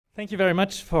Thank you very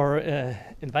much for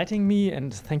inviting me,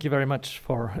 and thank you very much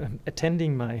for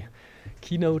attending my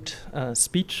keynote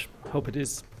speech. Hope it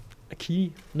is a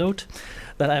keynote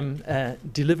that I'm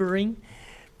delivering.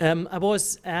 I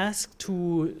was asked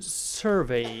to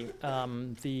survey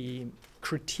the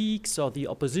critiques or the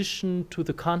opposition to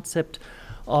the concept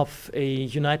of a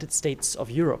United States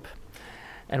of Europe.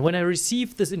 And when I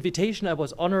received this invitation, I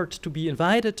was honored to be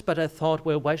invited, but I thought,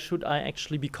 well, why should I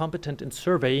actually be competent in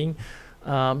surveying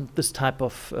this type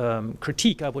of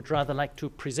critique? I would rather like to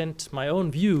present my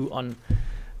own view on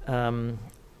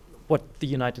what the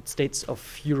United States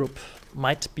of Europe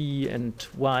might be and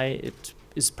why it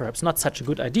is perhaps not such a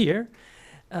good idea.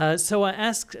 So I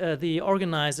asked the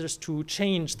organizers to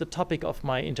change the topic of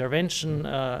my intervention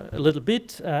a little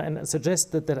bit and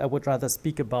suggested that I would rather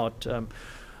speak about,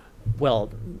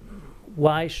 well,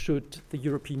 why should the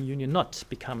European Union not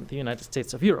become the United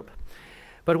States of Europe?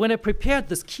 But when I prepared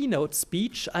this keynote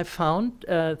speech, I found,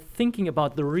 thinking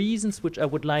about the reasons which I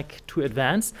would like to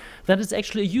advance, that it's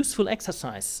actually a useful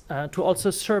exercise to also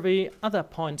survey other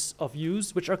points of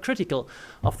views which are critical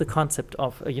of the concept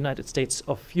of a United States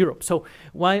of Europe. So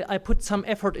while I put some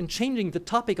effort in changing the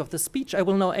topic of the speech, I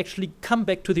will now actually come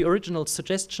back to the original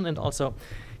suggestion and also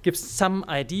give some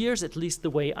ideas, at least the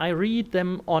way I read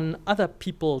them, on other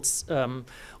people's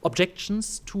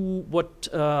objections to what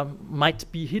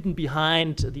might be hidden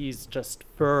behind these just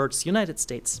words, United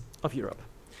States of Europe.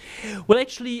 Well,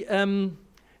 actually, the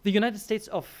United States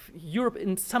of Europe,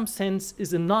 in some sense,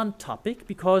 is a non-topic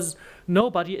because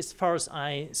nobody, as far as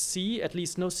I see, at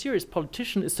least no serious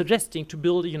politician, is suggesting to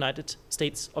build a United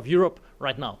States of Europe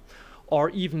right now, or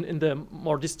even in the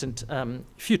more distant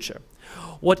future.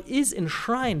 What is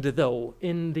enshrined, though,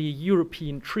 in the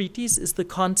European treaties is the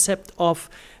concept of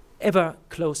ever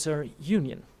closer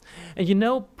union. And you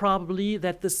know probably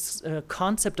that this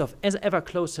concept of ever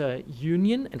closer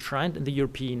union, enshrined in the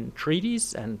European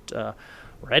treaties and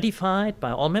ratified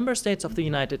by all member states of the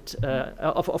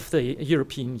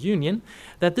European Union,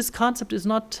 that this concept is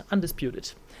not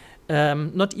undisputed,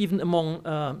 not even among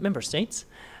member states.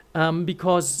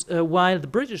 Because while the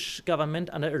British government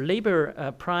under a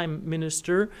Labour Prime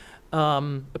Minister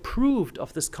approved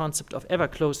of this concept of ever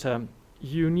closer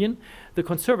union, the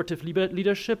Conservative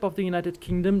leadership of the United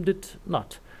Kingdom did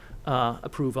not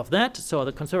approve of that. So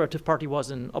the Conservative Party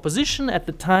was in opposition at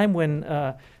the time when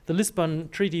the Lisbon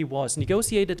Treaty was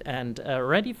negotiated and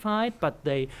ratified, but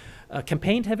they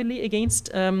campaigned heavily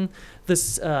against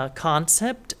this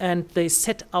concept, and they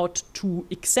set out to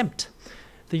exempt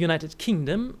the United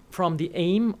Kingdom from the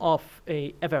aim of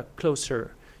a ever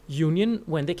closer union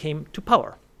when they came to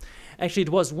power. Actually, it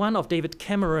was one of David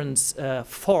Cameron's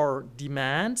 4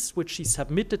 demands, which he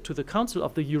submitted to the Council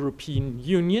of the European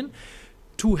Union,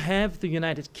 to have the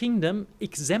United Kingdom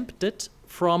exempted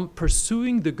from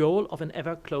pursuing the goal of an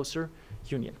ever closer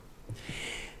union.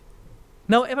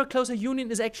 Now, ever closer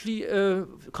union is actually a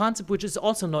concept which is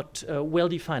also not well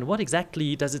defined. What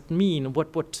exactly does it mean?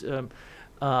 What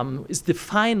is the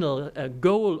final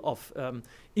goal of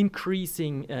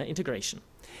increasing integration?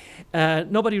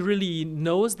 Nobody really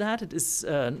knows that. It is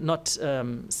not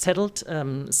settled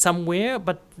somewhere,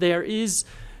 but there is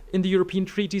in the European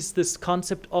treaties this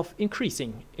concept of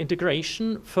increasing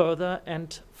integration further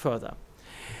and further.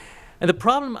 And the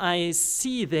problem I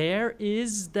see there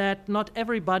is that not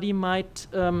everybody might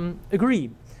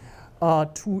agree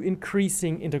to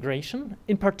increasing integration,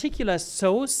 in particular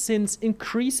so since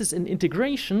increases in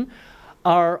integration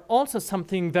are also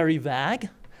something very vague,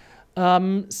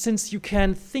 since you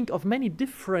can think of many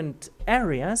different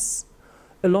areas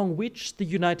along which the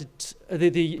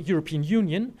European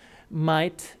Union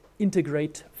might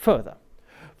integrate further.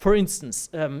 For instance,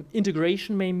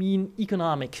 integration may mean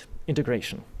economic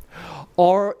integration,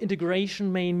 or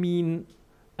integration may mean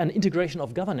an integration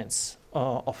of governance,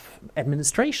 of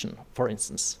administration, for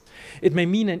instance. It may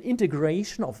mean an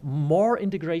integration of more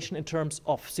integration in terms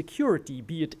of security,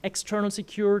 be it external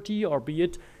security or be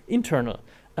it internal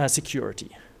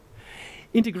security.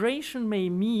 Integration may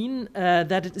mean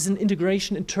that it is an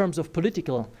integration in terms of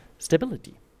political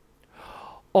stability.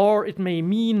 Or it may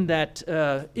mean that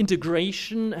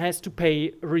integration has to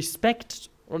pay respect,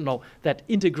 or no, that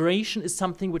integration is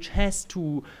something which has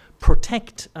to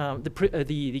protect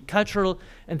the cultural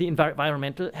and the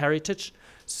environmental heritage.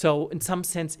 So in some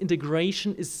sense,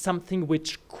 integration is something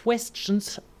which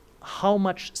questions how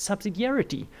much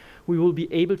subsidiarity we will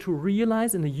be able to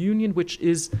realize in a union which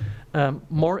is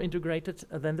more integrated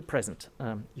than the present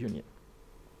union.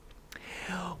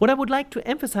 What I would like to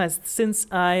emphasize, since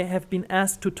I have been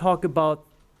asked to talk about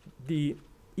the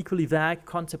equally vague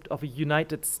concept of a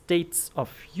United States of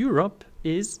Europe,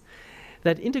 is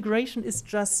that integration is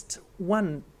just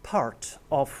one part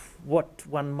of what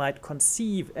one might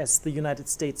conceive as the United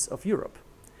States of Europe.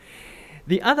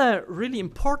 The other really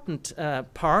important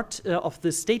part of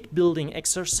the state-building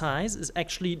exercise is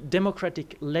actually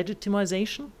democratic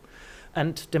legitimization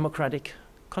and democratic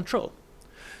control.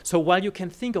 So while you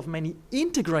can think of many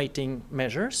integrating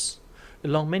measures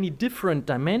along many different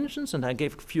dimensions, and I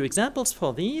gave a few examples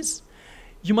for these,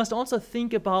 you must also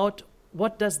think about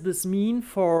what does this mean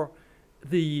for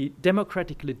the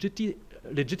democratic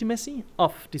legitimacy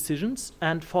of decisions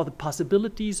and for the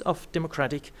possibilities of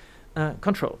democratic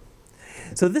control.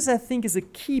 So this, I think, is a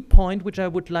key point which I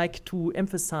would like to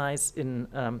emphasize in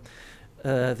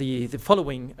the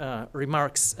following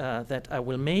remarks that I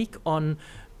will make on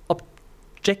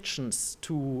objections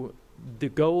to the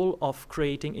goal of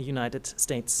creating a United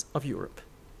States of Europe.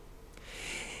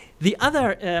 The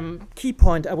other key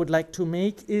point I would like to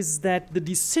make is that the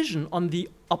decision on the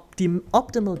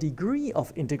optimal degree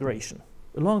of integration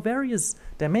along various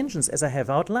dimensions, as I have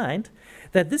outlined,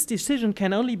 that this decision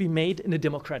can only be made in a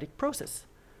democratic process,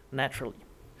 naturally.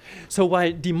 So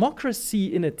while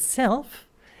democracy in itself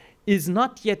is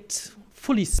not yet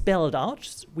fully spelled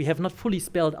out, we have not fully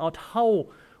spelled out how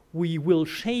we will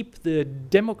shape the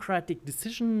democratic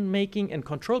decision-making and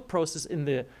control process in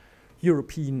the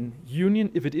European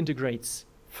Union if it integrates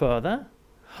further.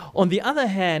 On the other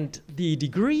hand, the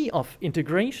degree of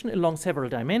integration along several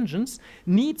dimensions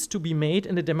needs to be made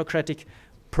in a democratic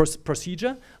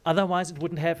procedure, otherwise it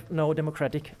wouldn't have no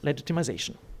democratic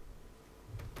legitimization.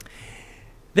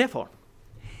 Therefore,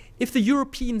 if the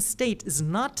European state is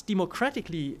not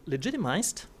democratically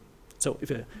legitimized, so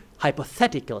if a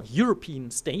hypothetical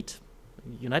European state,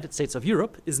 United States of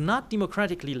Europe, is not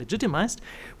democratically legitimized,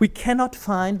 we cannot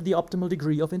find the optimal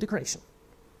degree of integration.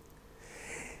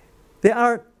 There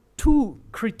are two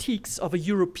critiques of a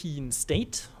European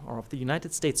state, or of the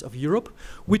United States of Europe,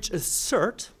 which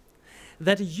assert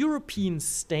that a European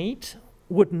state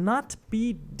would not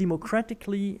be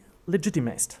democratically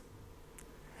legitimized,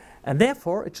 and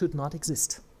therefore it should not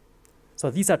exist.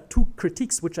 So these are two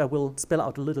critiques which I will spell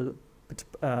out a little bit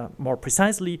more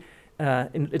precisely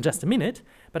in just a minute,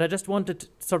 but I just wanted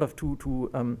sort of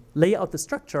to lay out the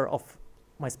structure of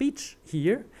my speech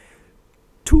here.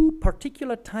 Two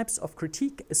particular types of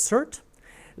critique assert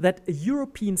that a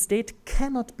European state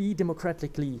cannot be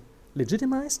democratically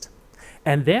legitimized,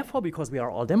 and therefore, because we are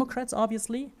all democrats,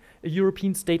 obviously, a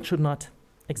European state should not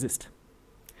exist.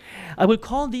 I will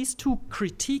call these two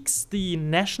critiques the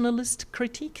nationalist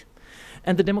critique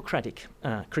and the democratic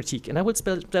critique, and I will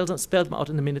spell them out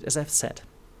in a minute, as I've said.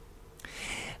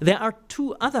 There are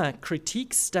two other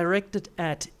critiques directed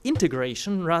at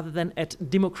integration rather than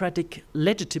at democratic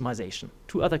legitimization,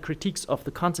 two other critiques of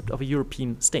the concept of a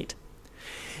European state.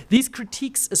 These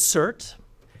critiques assert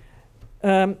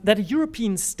that a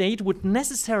European state would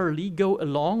necessarily go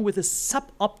along with a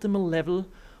suboptimal level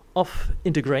of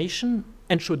integration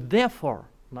and should therefore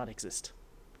not exist.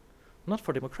 Not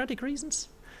for democratic reasons,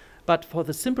 but for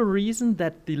the simple reason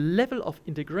that the level of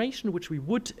integration which we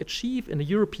would achieve in a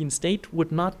European state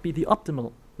would not be the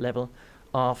optimal level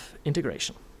of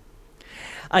integration.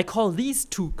 I call these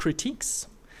two critiques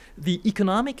the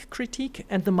economic critique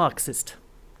and the Marxist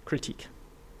critique.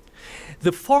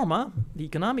 The former, the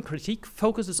economic critique,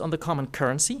 focuses on the common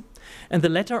currency, and the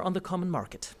latter on the common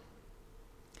market.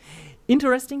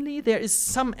 Interestingly, there is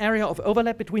some area of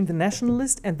overlap between the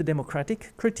nationalist and the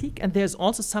democratic critique, and there's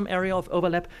also some area of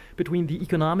overlap between the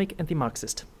economic and the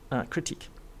Marxist critique.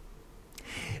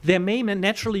 There may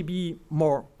naturally be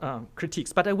more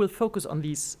critiques, but I will focus on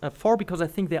these four because I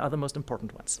think they are the most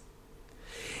important ones.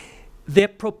 Their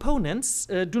proponents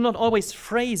do not always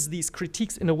phrase these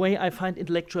critiques in a way I find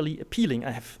intellectually appealing,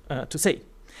 I have to say.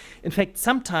 In fact,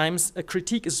 sometimes a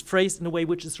critique is phrased in a way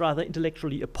which is rather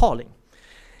intellectually appalling.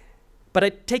 But I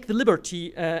take the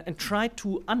liberty and try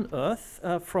to unearth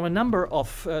from a number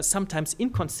of sometimes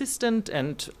inconsistent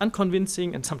and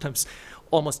unconvincing and sometimes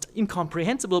almost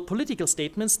incomprehensible political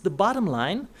statements the bottom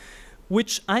line,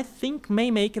 which I think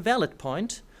may make a valid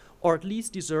point or at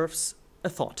least deserves a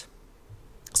thought.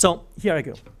 So here I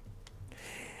go.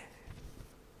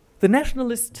 The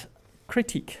nationalist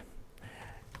critique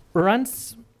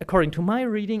runs, according to my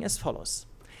reading, as follows.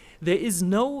 There is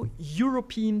no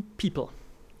European people.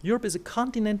 Europe is a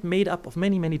continent made up of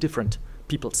many, many different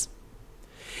peoples.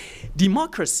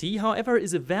 Democracy, however,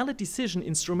 is a valid decision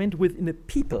instrument within a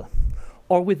people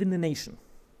or within a nation.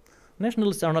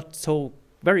 Nationalists are not so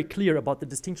very clear about the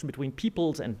distinction between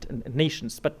peoples and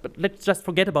nations, but let's just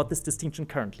forget about this distinction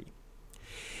currently.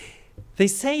 They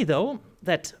say, though,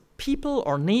 that people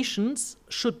or nations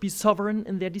should be sovereign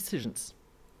in their decisions.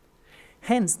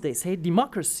 Hence, they say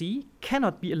democracy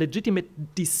cannot be a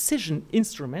legitimate decision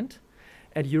instrument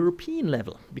at European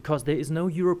level because there is no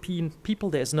European people,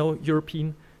 there is no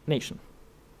European nation.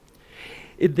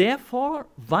 It therefore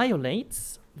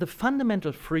violates the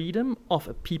fundamental freedom of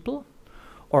a people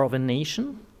or of a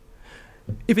nation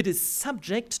if it is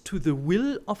subject to the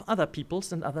will of other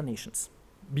peoples and other nations,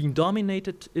 being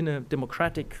dominated in a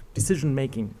democratic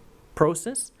decision-making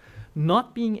process,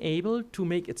 not being able to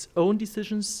make its own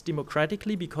decisions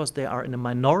democratically because they are in a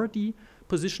minority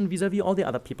position vis-à-vis all the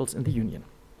other peoples in the Union.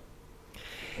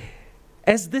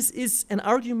 As this is an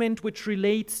argument which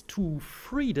relates to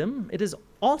freedom, it is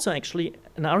also actually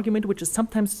an argument which is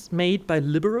sometimes made by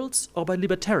liberals or by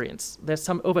libertarians. There's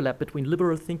some overlap between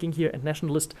liberal thinking here and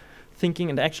nationalist thinking,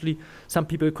 and actually some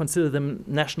people consider them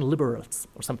national liberals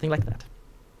or something like that.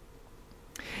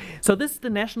 So this is the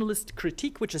nationalist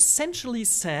critique, which essentially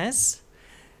says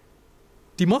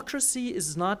democracy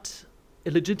is not a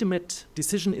legitimate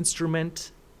decision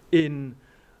instrument in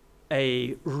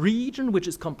a region which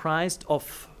is comprised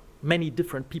of many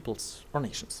different peoples or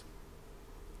nations.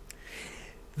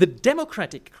 The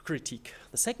democratic critique,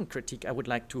 the second critique I would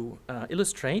like to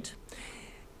illustrate,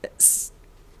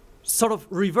 sort of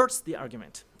reverts the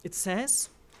argument. It says,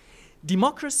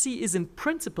 democracy is in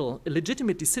principle a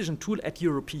legitimate decision tool at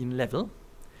European level,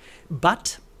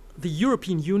 but the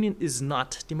European Union is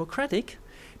not democratic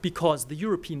because the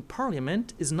European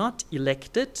Parliament is not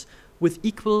elected with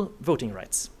equal voting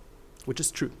rights, which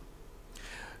is true.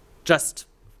 Just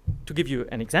to give you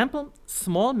an example,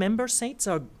 small member states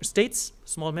of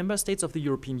the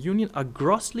European Union are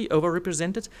grossly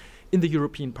overrepresented in the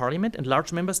European Parliament, and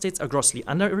large member states are grossly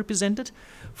underrepresented.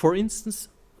 For instance,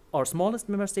 our smallest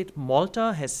member state,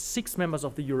 Malta, has 6 members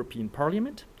of the European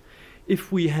Parliament.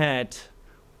 If we had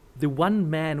the one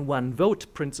man, one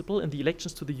vote principle in the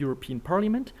elections to the European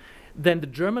Parliament, then the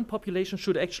German population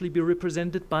should actually be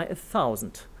represented by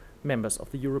 1,000 members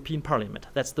of the European Parliament.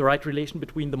 That's the right relation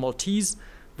between the Maltese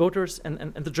voters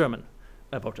and the German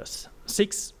voters.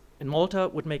 6 in Malta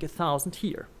would make 1,000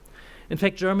 here. In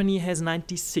fact, Germany has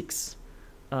 96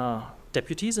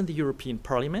 deputies in the European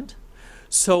Parliament.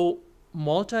 So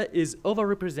Malta is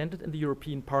overrepresented in the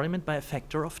European Parliament by a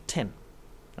factor of 10,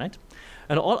 right?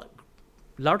 And all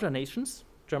larger nations,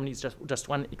 Germany is just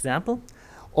one example,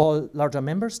 all larger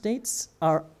member states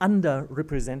are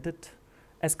underrepresented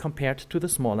as compared to the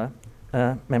smaller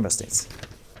member states.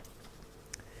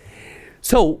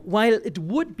 So while it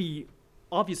would be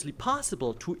obviously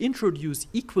possible to introduce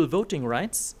equal voting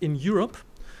rights in Europe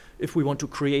if we want to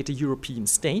create a European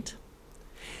state,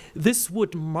 this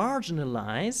would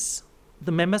marginalize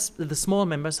the small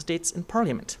member states in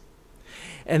parliament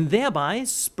and thereby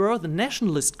spur the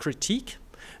nationalist critique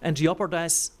and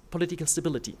jeopardize political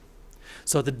stability.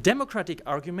 So the democratic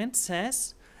argument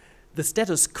says the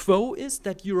status quo is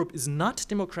that Europe is not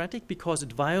democratic because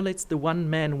it violates the one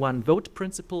man, one vote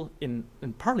principle in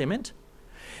parliament.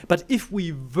 But if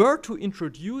we were to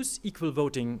introduce equal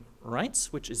voting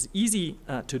rights, which is easy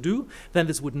to do, then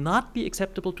this would not be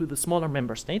acceptable to the smaller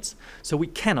member states, so we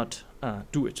cannot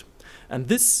do it. And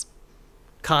this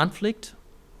conflict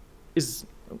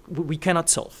we cannot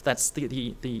solve. That's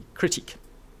the critique.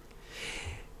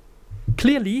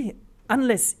 Clearly,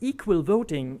 unless equal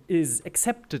voting is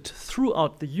accepted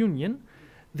throughout the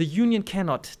Union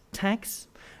cannot tax,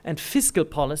 and fiscal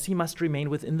policy must remain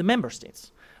within the member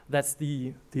states. That's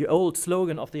the old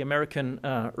slogan of the American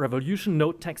Revolution,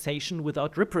 no taxation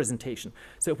without representation.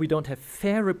 So if we don't have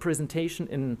fair representation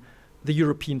in the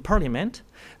European Parliament,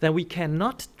 then we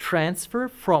cannot transfer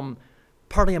from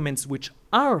parliaments which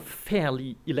are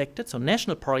fairly elected, so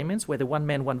national parliaments where the one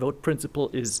man, one vote principle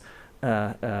is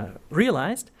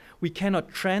realized, we cannot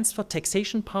transfer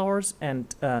taxation powers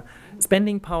and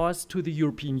spending powers to the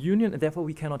European Union, and therefore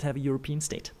we cannot have a European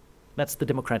state. That's the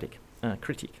democratic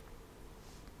critique.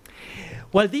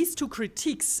 While these two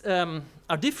critiques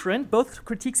are different, both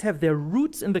critiques have their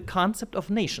roots in the concept of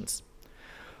nations,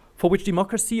 for which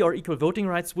democracy or equal voting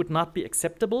rights would not be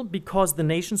acceptable because the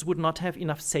nations would not have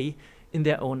enough say in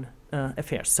their own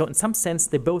affairs. So in some sense,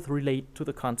 they both relate to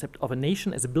the concept of a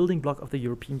nation as a building block of the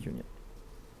European Union.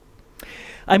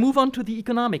 I move on to the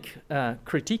economic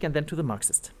critique and then to the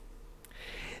Marxist.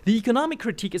 The economic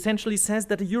critique essentially says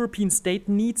that a European state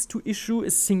needs to issue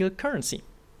a single currency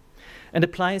and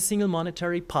apply a single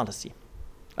monetary policy.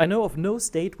 I know of no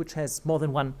state which has more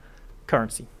than one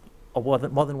currency or more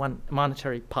than one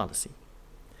monetary policy.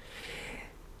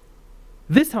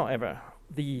 This, however,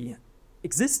 the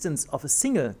existence of a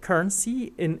single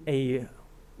currency in a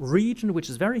region which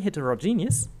is very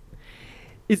heterogeneous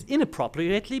is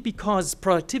inappropriately because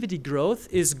productivity growth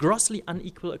is grossly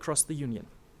unequal across the Union.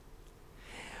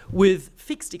 with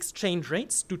fixed exchange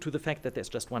rates due to the fact that there's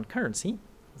just one currency.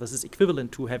 This is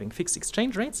equivalent to having fixed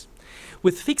exchange rates.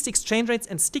 With fixed exchange rates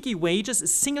and sticky wages, a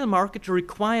single market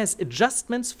requires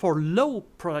adjustments for low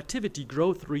productivity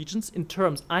growth regions in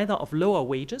terms either of lower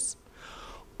wages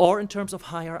or in terms of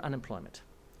higher unemployment.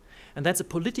 And that's a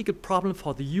political problem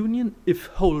for the Union if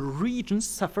whole regions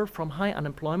suffer from high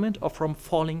unemployment or from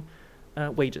falling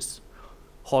wages.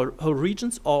 Whole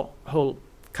regions or whole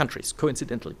countries,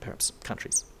 coincidentally perhaps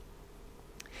countries.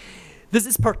 This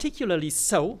is particularly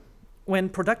so when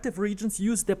productive regions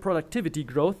use their productivity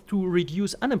growth to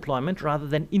reduce unemployment rather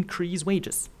than increase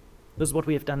wages. This is what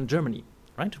we have done in Germany,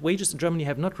 right? Wages in Germany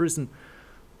have not risen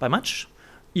by much,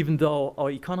 even though our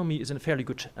economy is in a fairly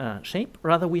good shape.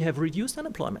 Rather, we have reduced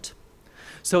unemployment.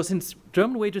 So since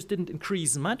German wages didn't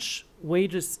increase much,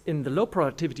 wages in the low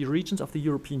productivity regions of the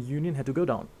European Union had to go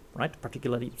down, right?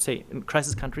 Particularly, say, in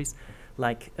crisis countries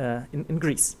like in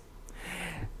Greece.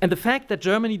 And the fact that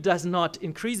Germany does not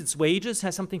increase its wages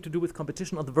has something to do with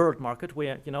competition on the world market,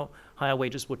 where higher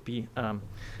wages would be an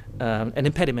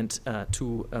impediment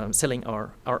to selling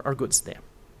our goods there.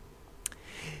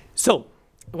 So,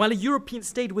 while a European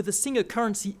state with a single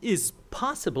currency is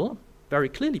possible, very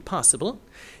clearly possible,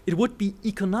 it would be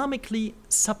economically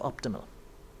suboptimal.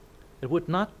 It would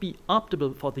not be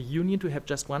optimal for the Union to have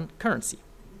just one currency.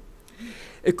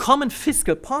 A common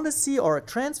fiscal policy or a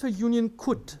transfer union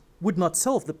would not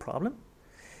solve the problem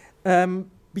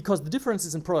because the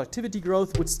differences in productivity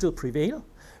growth would still prevail.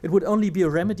 It would only be a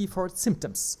remedy for its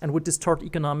symptoms and would distort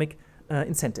economic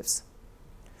incentives.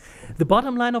 The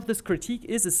bottom line of this critique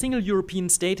is a single European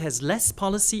state has less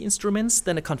policy instruments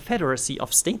than a confederacy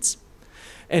of states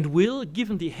and will,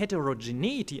 given the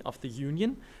heterogeneity of the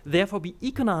Union, therefore be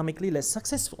economically less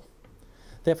successful.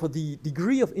 Therefore, the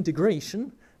degree of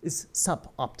integration is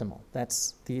suboptimal.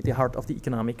 That's the heart of the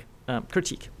economic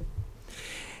critique.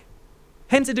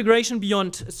 Hence, integration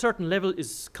beyond a certain level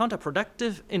is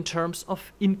counterproductive in terms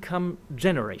of income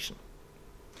generation.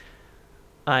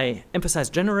 I emphasize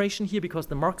generation here because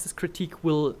the Marxist critique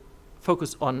will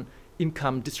focus on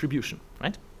income distribution,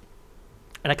 right?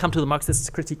 And I come to the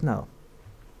Marxist critique now.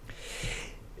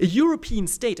 A European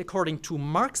state, according to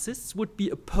Marxists, would be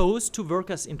opposed to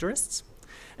workers' interests,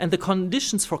 and the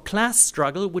conditions for class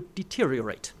struggle would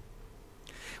deteriorate.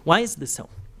 Why is this so?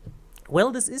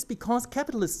 Well, this is because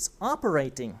capitalists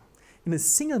operating in a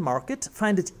single market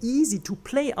find it easy to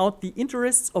play out the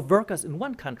interests of workers in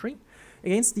one country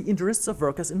against the interests of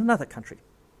workers in another country.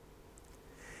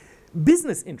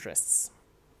 Business interests,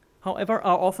 however,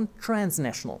 are often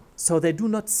transnational, so they do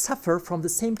not suffer from the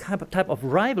same type of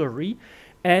rivalry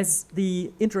as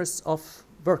the interests of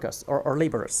workers or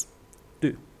laborers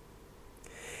do.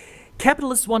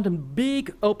 Capitalists want a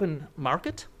big open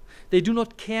market. They do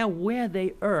not care where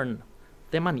they earn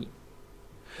their money.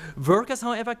 Workers,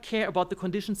 however, care about the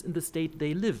conditions in the state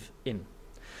they live in.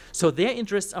 So their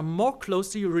interests are more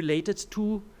closely related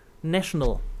to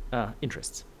national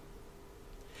interests.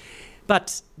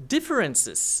 But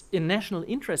differences in national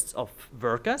interests of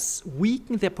workers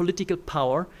weaken their political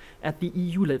power at the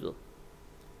EU level.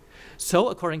 So,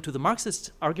 according to the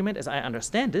Marxist argument, as I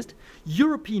understand it,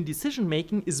 European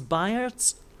decision-making is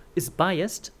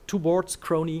biased towards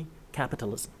crony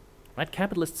capitalism. Right?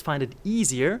 Capitalists find it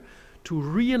easier to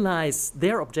realize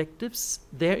their objectives,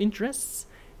 their interests,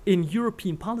 in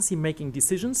European policy-making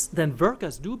decisions than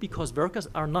workers do, because workers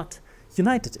are not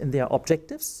united in their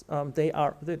objectives. They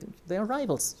are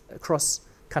rivals across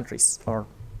countries or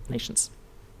nations.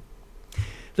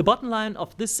 The bottom line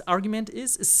of this argument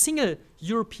is a single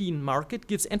European market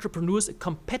gives entrepreneurs a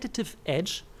competitive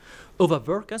edge over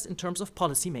workers in terms of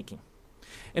policy making,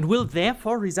 and will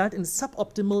therefore result in a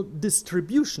suboptimal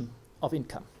distribution of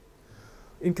income.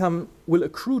 Income will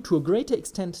accrue to a greater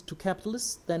extent to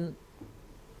capitalists than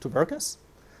to workers,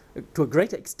 to a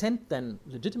greater extent than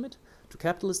legitimate, to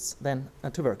capitalists than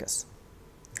to workers.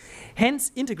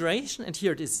 Hence, integration, and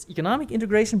here it is economic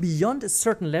integration, beyond a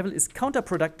certain level is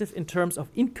counterproductive in terms of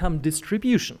income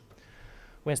distribution,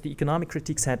 whereas the economic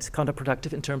critique said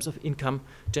counterproductive in terms of income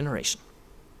generation.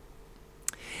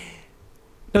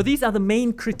 Now, these are the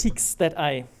main critiques that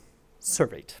I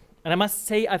surveyed. And I must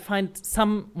say I find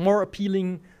some more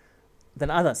appealing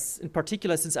than others. In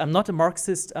particular, since I'm not a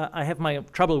Marxist, I have my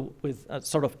trouble with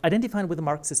sort of identifying with the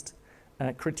Marxist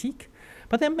critique.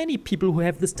 But there are many people who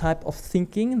have this type of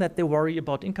thinking, that they worry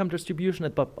about income distribution,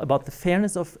 about the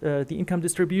fairness of the income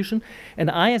distribution. And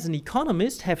I, as an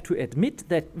economist, have to admit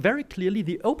that very clearly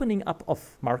the opening up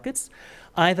of markets,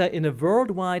 either in a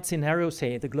worldwide scenario,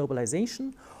 say the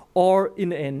globalization, or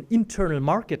in an internal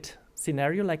market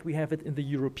scenario like we have it in the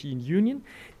European Union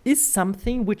is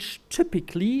something which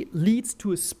typically leads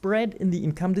to a spread in the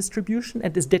income distribution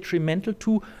and is detrimental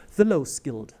to the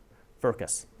low-skilled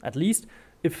workers, at least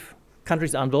if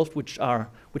countries are involved which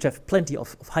have plenty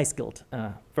of high-skilled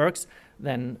works,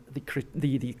 then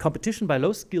the competition by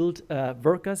low-skilled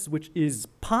workers, which is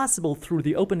possible through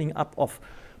the opening up of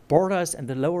borders and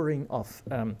the lowering of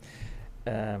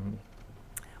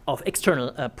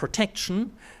external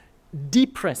protection,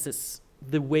 depresses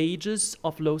the wages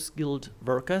of low-skilled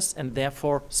workers and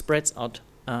therefore spreads out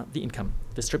the income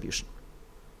distribution.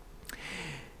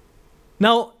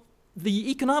 Now,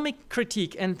 the economic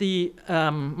critique and the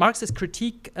Marxist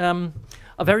critique are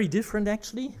very different,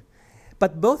 actually,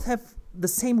 but both have the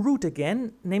same root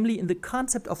again, namely in the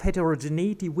concept of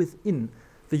heterogeneity within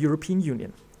the European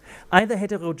Union. Either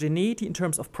heterogeneity in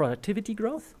terms of productivity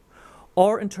growth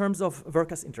or in terms of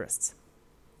workers' interests.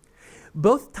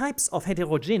 Both types of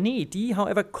heterogeneity,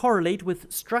 however, correlate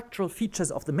with structural features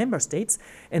of the member states,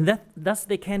 and thus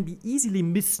they can be easily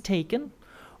mistaken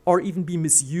or even be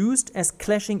misused as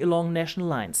clashing along national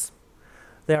lines.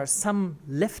 There are some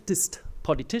leftist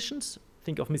politicians,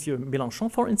 think of Monsieur Mélenchon,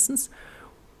 for instance,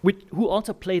 who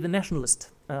also play the nationalist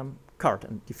card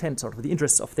and defend sort of the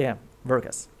interests of their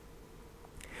workers.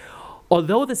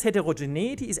 Although this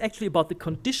heterogeneity is actually about the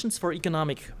conditions for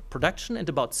economic production and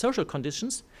about social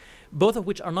conditions, both of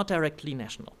which are not directly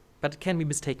national, but it can be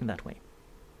mistaken that way.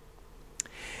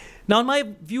 Now, in my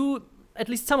view, at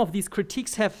least some of these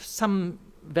critiques have some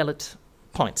valid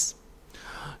points.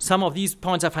 Some of these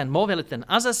points I find more valid than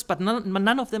others, but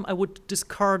none of them I would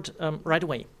discard right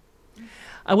away.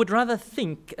 I would rather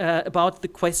think about the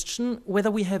question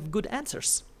whether we have good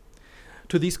answers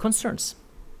to these concerns.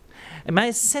 And my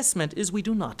assessment is we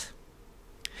do not.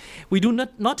 We do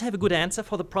not have a good answer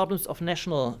for the problems of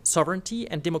national sovereignty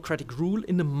and democratic rule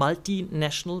in a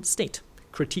multinational state,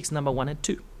 critiques number 1 and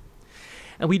 2.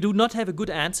 And we do not have a good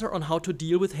answer on how to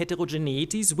deal with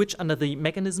heterogeneities which, under the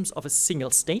mechanisms of a single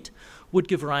state, would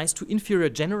give rise to inferior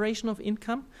generation of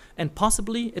income and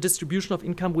possibly a distribution of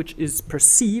income which is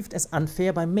perceived as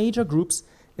unfair by major groups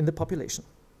in the population.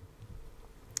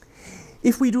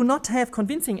 If we do not have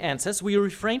convincing answers, we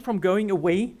refrain from going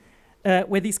away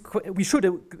we should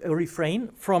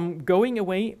refrain from going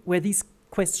away where these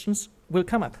questions will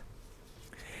come up.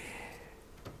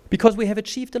 Because we have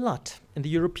achieved a lot in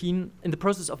the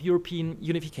process of European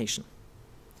unification.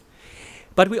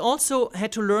 But we also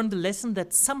had to learn the lesson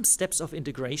that some steps of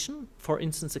integration, for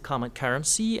instance, a common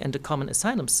currency and a common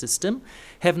asylum system,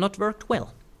 have not worked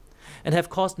well and have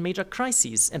caused major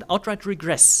crises and outright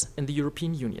regress in the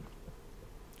European Union.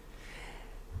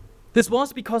 This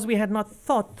was because we had not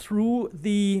thought through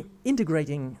the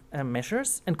integrating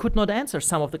measures and could not answer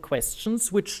some of the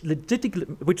questions which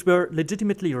were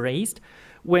legitimately raised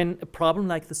when a problem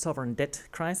like the sovereign debt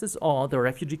crisis or the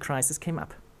refugee crisis came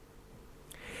up.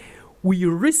 We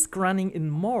risk running in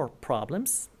more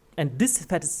problems and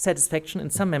dissatisfaction in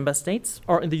some member states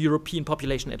or in the European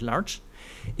population at large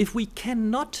if we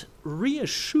cannot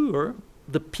reassure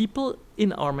the people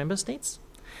in our member states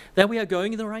that we are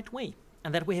going the right way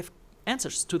and that we have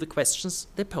answers to the questions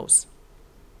they pose.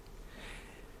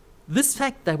 This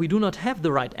fact that we do not have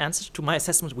the right answers, to my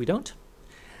assessment we don't,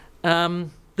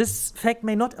 this fact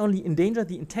may not only endanger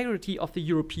the integrity of the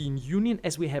European Union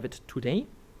as we have it today,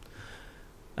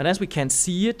 and as we can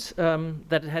see it,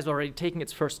 that it has already taken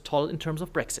its first toll in terms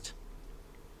of Brexit.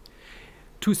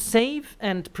 To save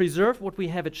and preserve what we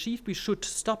have achieved, we should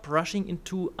stop rushing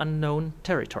into unknown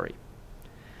territory.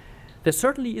 There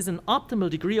certainly is an optimal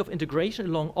degree of integration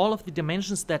along all of the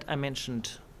dimensions that I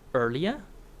mentioned earlier,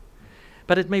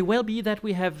 but it may well be that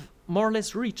we have more or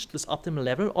less reached this optimal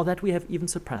level or that we have even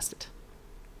surpassed it.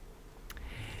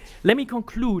 Let me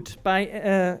conclude by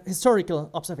a historical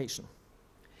observation.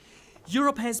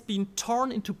 Europe has been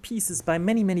torn into pieces by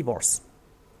many, many wars.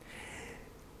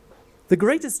 The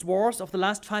greatest wars of the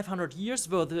last 500 years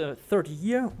were the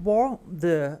 30-Year War,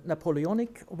 the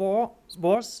Napoleonic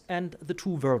Wars, and the 2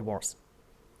 World Wars.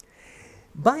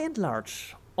 By and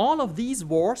large, all of these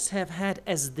wars have had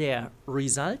as their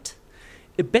result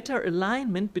a better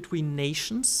alignment between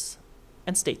nations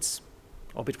and states,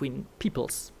 or between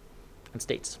peoples and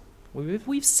states.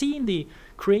 We've seen the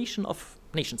creation of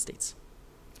nation states.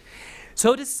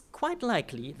 So it is quite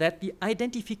likely that the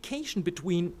identification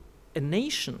between a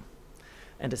nation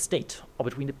and a state, or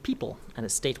between a people and a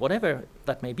state, whatever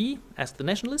that may be, as the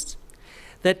nationalists,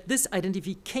 that this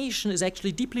identification is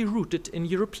actually deeply rooted in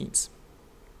Europeans.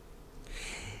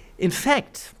 In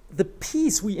fact, the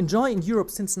peace we enjoy in Europe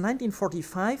since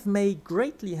 1945 may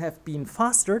greatly have been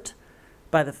fostered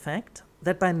by the fact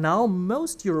that by now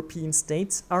most European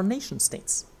states are nation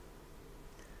states.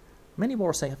 Many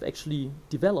wars have actually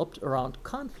developed around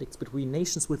conflicts between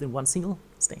nations within one single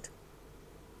state.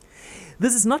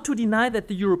 This is not to deny that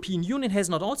the European Union has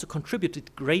not also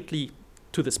contributed greatly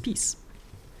to this peace.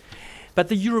 But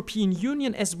the European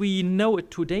Union, as we know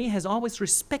it today, has always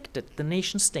respected the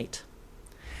nation state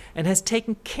and has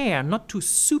taken care not to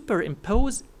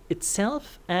superimpose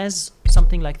itself as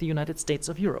something like the United States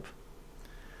of Europe.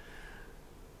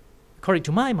 According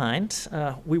to my mind,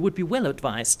 we would be well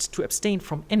advised to abstain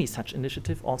from any such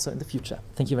initiative also in the future.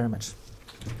 Thank you very much.